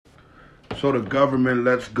So the government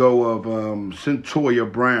lets go of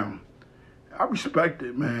Cyntoia Brown. I respect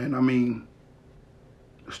it, man. I mean,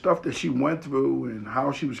 the stuff that she went through and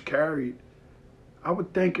how she was carried, I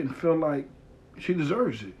would think and feel like she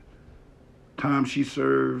deserves it. Time she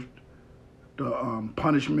served, the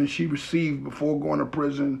punishment she received before going to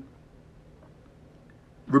prison,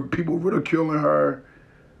 people ridiculing her.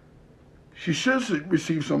 She should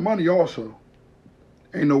receive some money also.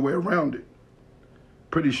 Ain't no way around it.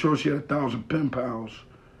 Pretty sure she had 1,000 pen pals,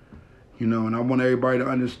 and I want everybody to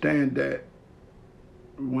understand that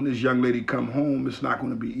when this young lady come home, it's not going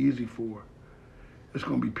to be easy for her. It's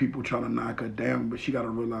going to be people trying to knock her down, but she got to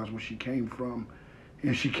realize where she came from,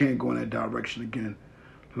 and she can't go in that direction again.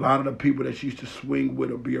 A lot of the people that she used to swing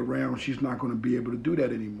with or be around, she's not going to be able to do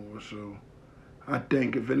that anymore. So I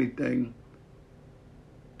think, if anything,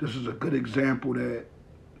 this is a good example that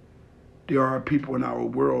there are people in our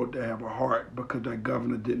world that have a heart, because that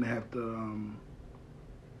governor didn't have to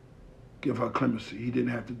give her clemency. He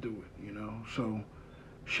didn't have to do it, So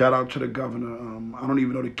shout out to the governor. I don't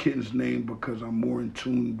even know the kitten's name because I'm more in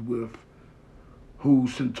tune with who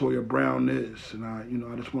Cyntoia Brown is. And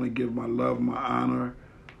I just want to give my love, my honor,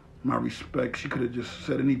 my respect. She could have just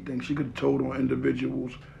said anything. She could have told on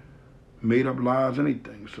individuals, made up lies,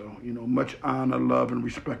 anything. So, much honor, love, and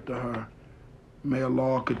respect to her. May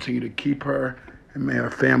Allah continue to keep her, and may her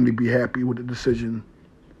family be happy with the decision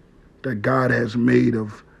that God has made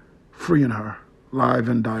of freeing her, live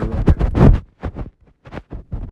and direct.